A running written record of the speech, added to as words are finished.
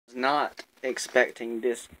Not expecting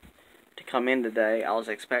this to come in today. I was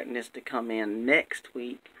expecting this to come in next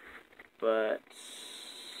week, but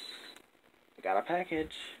I got a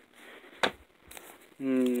package.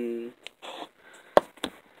 It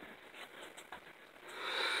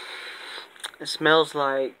smells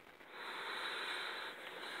like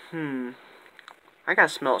I gotta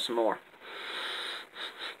smell it some more.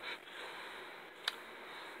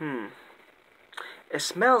 It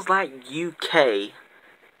smells like UK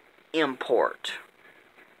import.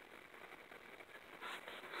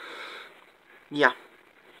 Yeah.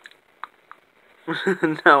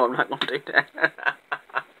 No, I'm not gonna do that.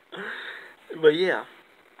 But yeah.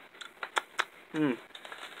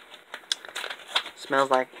 Smells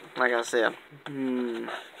like I said.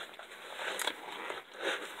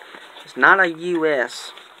 It's not a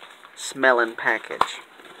US smelling package.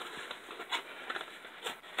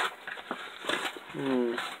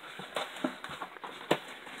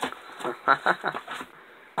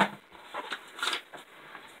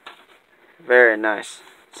 Very nice.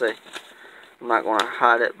 See, I'm not going to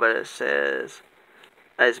hide it, but it says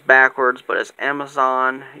it's backwards, but it's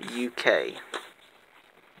Amazon UK.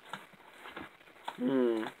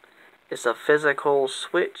 It's a physical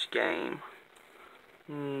Switch game.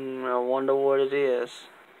 I wonder what it is.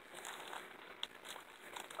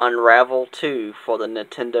 Unravel 2 for the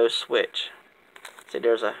Nintendo Switch. See,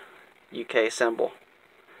 there's a UK symbol.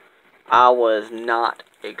 I was not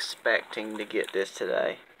expecting to get this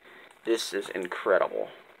today. This is incredible.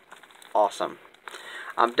 Awesome.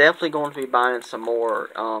 I'm definitely going to be buying some more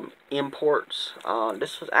imports.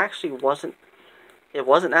 This was actually wasn't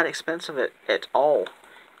that expensive at all.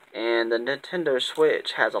 And the Nintendo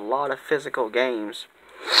Switch has a lot of physical games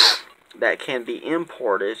that can be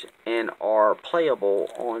imported and are playable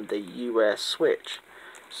on the US Switch.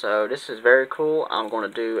 So this is very cool. I'm going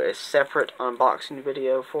to do a separate unboxing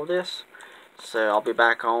video for this. So I'll be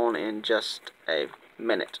back on in just a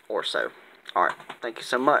minute or so. Alright, thank you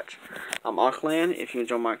so much. I'm Auckland. If you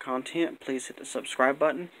enjoy my content, please hit the subscribe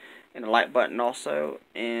button and the like button also.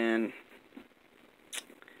 And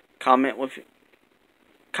comment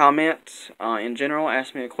in general,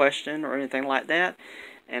 ask me a question or anything like that,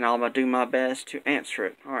 and I'll do my best to answer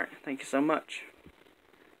it. Alright, thank you so much.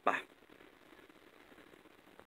 Bye.